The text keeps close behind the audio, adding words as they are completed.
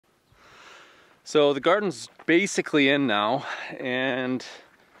So the garden's basically in now, and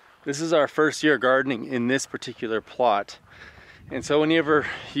this is our first year gardening in this particular plot. And so whenever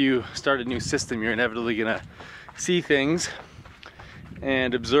you start a new system, you're inevitably gonna see things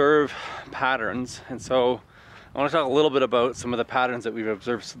and observe patterns. And so I want to talk a little bit about some of the patterns that we've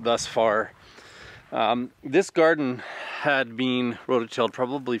observed thus far. This garden had been rototilled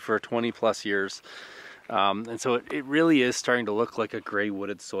probably for 20 plus years. And so it really is starting to look like a gray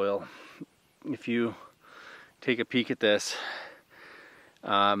wooded soil. If you take a peek at this,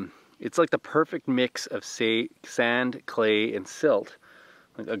 it's like the perfect mix of sand, clay, and silt,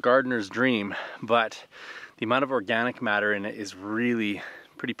 like a gardener's dream. But the amount of organic matter in it is really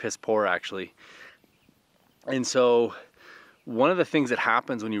pretty piss poor, actually. And so one of the things that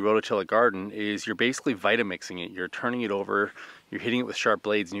happens when you rototill a garden is you're basically vitamixing it. You're turning it over, you're hitting it with sharp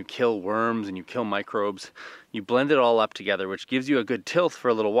blades, and you kill worms and you kill microbes. You blend it all up together, which gives you a good tilth for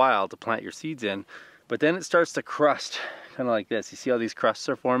a little while to plant your seeds in. But then it starts to crust, kind of like this. You see how these crusts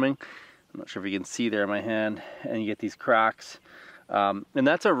are forming? I'm not sure if you can see there in my hand, and you get these cracks. And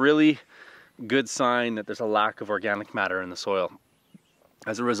that's a really good sign that there's a lack of organic matter in the soil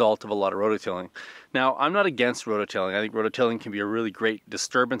as a result of a lot of rototilling. Now, I'm not against rototilling. I think rototilling can be a really great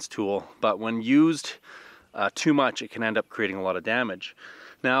disturbance tool, but when used too much, it can end up creating a lot of damage.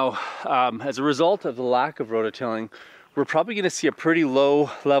 Now, as a result of the lack of rototilling, we're probably gonna see a pretty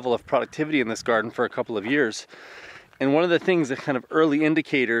low level of productivity in this garden for a couple of years. And one of the things that kind of early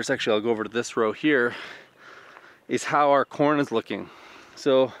indicators, actually I'll go over to this row here, is how our corn is looking.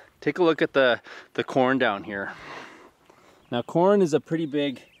 So take a look at the corn down here. Now, corn is a pretty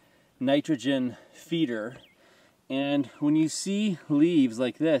big nitrogen feeder, and when you see leaves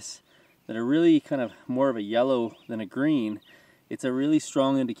like this that are really kind of more of a yellow than a green, it's a really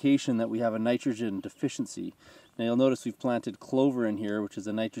strong indication that we have a nitrogen deficiency. Now you'll notice we've planted clover in here, which is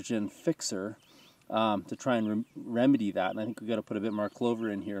a nitrogen fixer, to try and remedy that, and I think we've got to put a bit more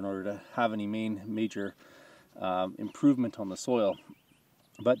clover in here in order to have any major improvement on the soil.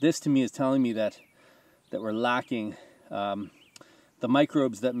 But this to me is telling me that we're lacking the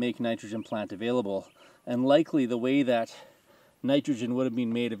microbes that make nitrogen plant available, and likely the way that nitrogen would have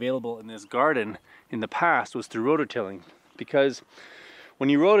been made available in this garden in the past was through rototilling. Because when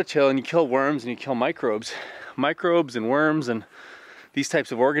you rototill and you kill worms and you kill microbes and worms and these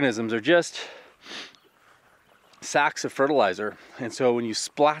types of organisms are just sacks of fertilizer, and so when you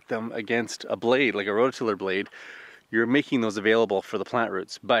splat them against a blade like a rototiller blade, you're making those available for the plant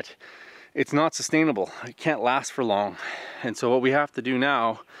roots. But it's not sustainable. It can't last for long. And so what we have to do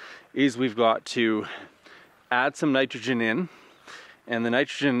now is we've got to add some nitrogen in, and the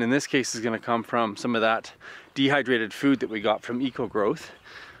nitrogen in this case is going to come from some of that dehydrated food that we got from Ecogrowth.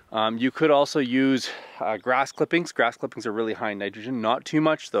 You could also use grass clippings. Grass clippings are really high in nitrogen, not too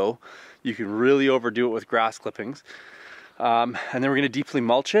much though. You can really overdo it with grass clippings. And then we're going to deeply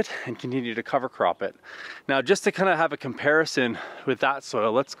mulch it and continue to cover crop it. Now, just to kind of have a comparison with that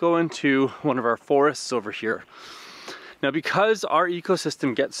soil, let's go into one of our forests over here. Now, because our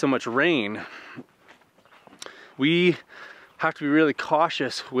ecosystem gets so much rain, we have to be really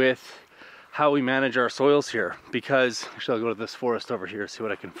cautious with how we manage our soils here, because actually I'll go to this forest over here, see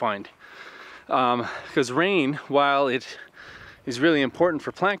what I can find. Because rain, while it is really important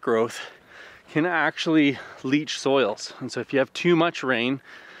for plant growth, can actually leach soils. And so if you have too much rain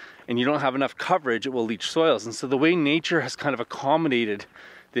and you don't have enough coverage, it will leach soils. And so the way nature has kind of accommodated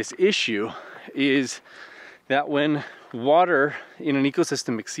this issue is that when water in an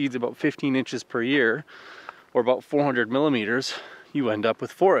ecosystem exceeds about 15 inches per year, or about 400 millimeters, you end up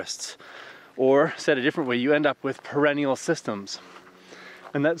with forests. Or said a different way, you end up with perennial systems.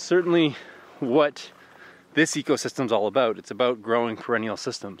 And that's certainly what this ecosystem is all about. It's about growing perennial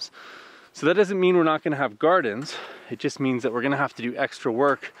systems. So that doesn't mean we're not going to have gardens. It just means that we're going to have to do extra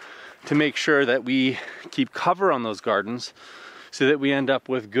work to make sure that we keep cover on those gardens so that we end up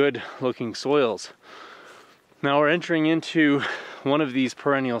with good looking soils. Now we're entering into one of these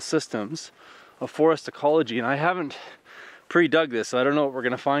perennial systems of forest ecology, and I haven't pre-dug this, so I don't know what we're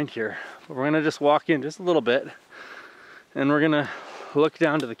going to find here. But we're going to just walk in just a little bit, and we're going to look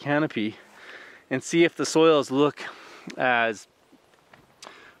down to the canopy and see if the soils look as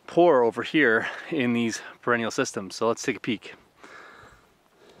poor over here in these perennial systems. So let's take a peek.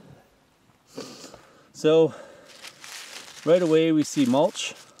 So right away we see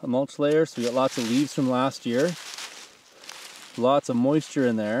mulch, a mulch layer. So we got lots of leaves from last year, lots of moisture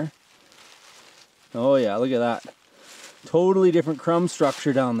in there. Oh yeah, look at that. Totally different crumb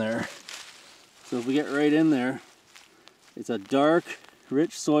structure down there. So if we get right in there, it's a dark,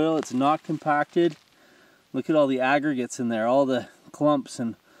 rich soil. It's not compacted. Look at all the aggregates in there, all the clumps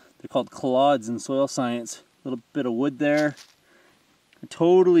and They're called clods in soil science. A little bit of wood there. A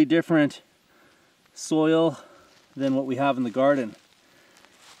totally different soil than what we have in the garden.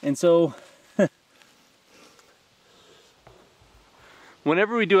 And so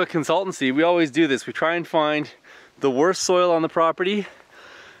whenever we do a consultancy, we always do this. We try and find the worst soil on the property,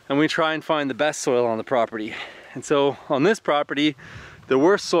 and we try and find the best soil on the property. And so on this property, the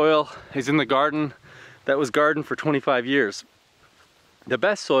worst soil is in the garden that was gardened for 25 years. The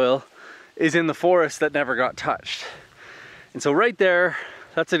best soil is in the forest that never got touched. And so right there,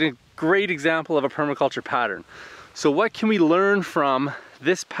 that's a great example of a permaculture pattern. So what can we learn from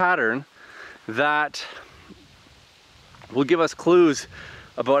this pattern that will give us clues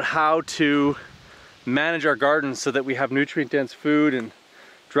about how to manage our gardens so that we have nutrient-dense food and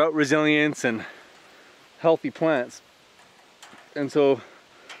drought resilience and healthy plants? And so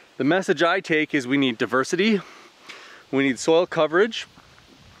the message I take is we need diversity, we need soil coverage.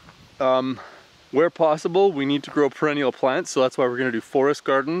 Where possible, we need to grow perennial plants, so that's why we're going to do forest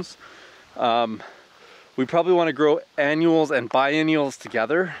gardens. We probably want to grow annuals and biennials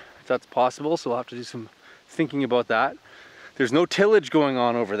together, if that's possible, so we'll have to do some thinking about that. There's no tillage going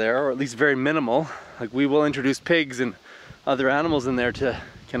on over there, or at least very minimal. Like, we will introduce pigs and other animals in there to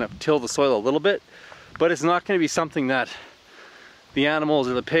kind of till the soil a little bit, but it's not going to be something that the animals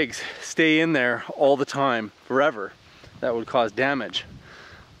or the pigs stay in there all the time, forever. That would cause damage.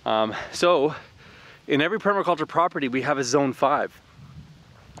 So in every permaculture property we have a zone 5,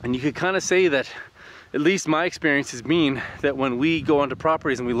 and you could kind of say that, at least my experience has been that when we go onto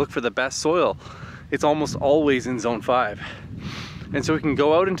properties and we look for the best soil, it's almost always in zone 5. And so we can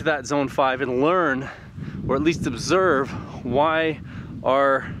go out into that zone 5 and learn, or at least observe, why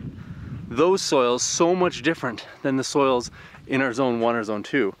are those soils so much different than the soils in our zone 1 or zone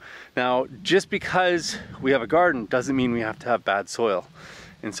 2. Now, just because we have a garden doesn't mean we have to have bad soil.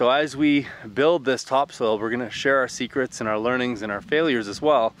 And so as we build this topsoil, we're gonna share our secrets and our learnings and our failures as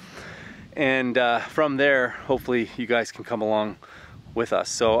well. And from there, hopefully you guys can come along with us.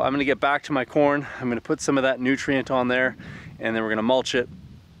 So I'm gonna get back to my corn. I'm gonna put some of that nutrient on there, and then we're gonna mulch it,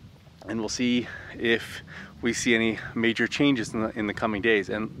 and we'll see if we see any major changes in the coming days.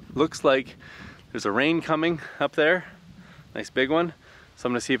 And looks like there's a rain coming up there, nice big one. So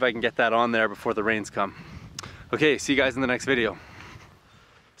I'm gonna see if I can get that on there before the rains come. Okay, see you guys in the next video.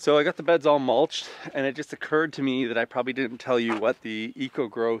 So I got the beds all mulched, and it just occurred to me that I probably didn't tell you what the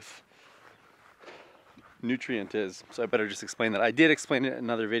Ecogrowth nutrient is. So I better just explain that. I did explain it in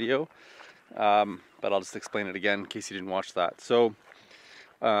another video, but I'll just explain it again in case you didn't watch that. So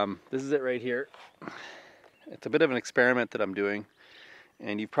this is it right here. It's a bit of an experiment that I'm doing,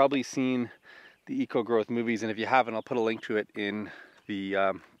 and you've probably seen the Ecogrowth movies, and if you haven't, I'll put a link to it in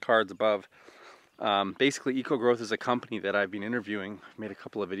the cards above. Basically, Ecogrowth is a company that I've been interviewing. I've made a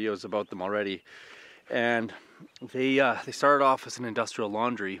couple of videos about them already, and they started off as an industrial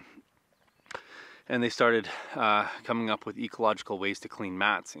laundry, and they started coming up with ecological ways to clean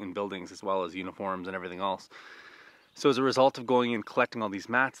mats in buildings as well as uniforms and everything else. So as a result of going and collecting all these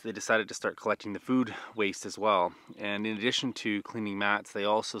mats, they decided to start collecting the food waste as well. And in addition to cleaning mats, they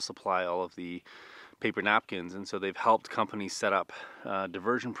also supply all of the paper napkins, and so they've helped companies set up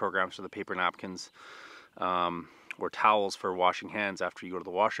diversion programs for the paper napkins, or towels for washing hands after you go to the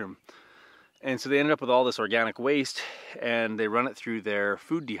washroom. And so they ended up with all this organic waste, and they run it through their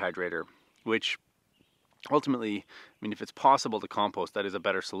food dehydrator, which ultimately, I mean, if it's possible to compost, that is a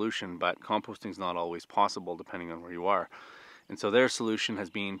better solution, but composting is not always possible depending on where you are. And so their solution has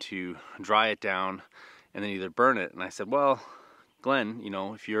been to dry it down and then either burn it. And I said, well, Glenn, you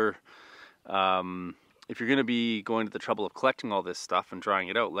know, if you're going to be going to the trouble of collecting all this stuff and drying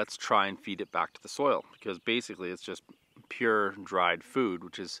it out, let's try and feed it back to the soil, because basically it's just pure dried food,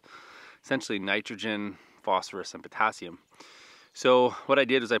 which is essentially nitrogen, phosphorus, and potassium. So what I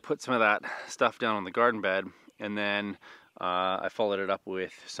did is I put some of that stuff down on the garden bed, and then I followed it up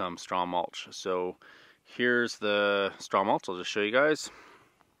with some straw mulch. So here's the straw mulch. I'll just show you guys.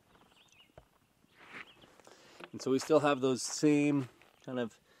 And so we still have those same kind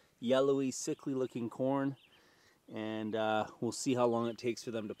of yellowy, sickly looking corn, and we'll see how long it takes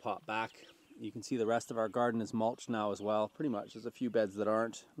for them to pop back. You can see the rest of our garden is mulched now as well, pretty much. There's a few beds that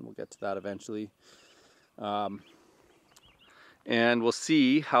aren't, and we'll get to that eventually. And we'll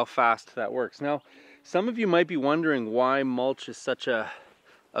see how fast that works. Now, some of you might be wondering why mulch is such a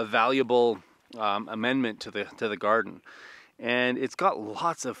valuable amendment to the garden. And it's got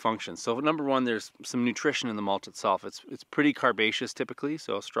lots of functions. So number one, there's some nutrition in the mulch itself. It's pretty carbaceous typically.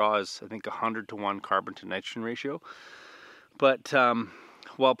 So straw is, I think, 100-to-1 carbon to nitrogen ratio. But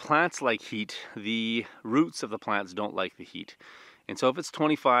while plants like heat, the roots of the plants don't like the heat. And so if it's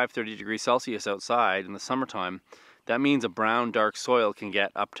 25, 30 degrees Celsius outside in the summertime, that means a brown dark soil can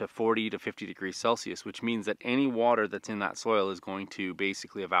get up to 40 to 50 degrees Celsius, which means that any water that's in that soil is going to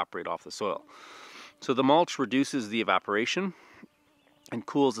basically evaporate off the soil. So the mulch reduces the evaporation and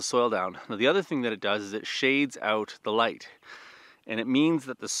cools the soil down. Now the other thing that it does is it shades out the light. And it means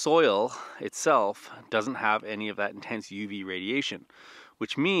that the soil itself doesn't have any of that intense UV radiation,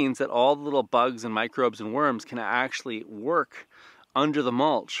 which means that all the little bugs and microbes and worms can actually work under the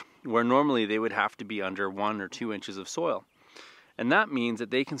mulch, where normally they would have to be under 1 or 2 inches of soil. And that means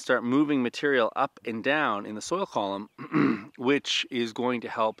that they can start moving material up and down in the soil column, which is going to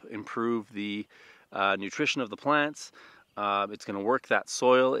help improve the nutrition of the plants. It's going to work that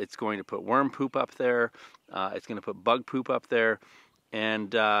soil. It's going to put worm poop up there. It's going to put bug poop up there.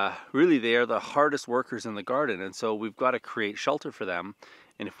 And really they are the hardest workers in the garden. And so we've got to create shelter for them.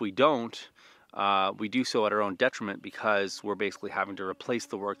 And if we don't, we do so at our own detriment, because we're basically having to replace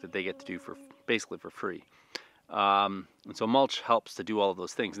the work that they get to do for basically for free. And so mulch helps to do all of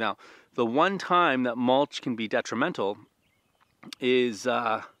those things. Now, the one time that mulch can be detrimental is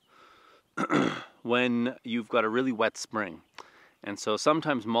when you've got a really wet spring. And so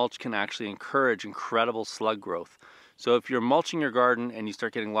sometimes mulch can actually encourage incredible slug growth. So if you're mulching your garden and you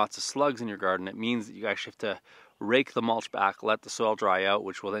start getting lots of slugs in your garden, it means that you actually have to rake the mulch back, let the soil dry out,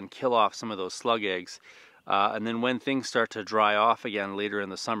 which will then kill off some of those slug eggs. And then when things start to dry off again later in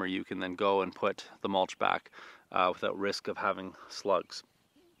the summer, you can then go and put the mulch back without risk of having slugs.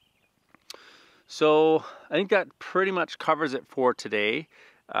 So I think that pretty much covers it for today.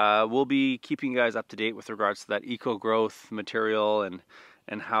 We'll be keeping you guys up to date with regards to that Ecogrowth material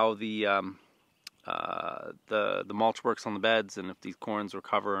and how the mulch works on the beds, and if these corns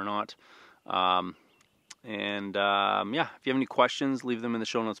recover or not. Yeah, if you have any questions, leave them in the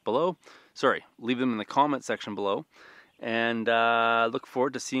show notes below. Sorry, leave them in the comment section below. And look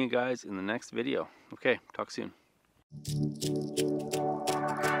forward to seeing you guys in the next video. Okay, talk soon.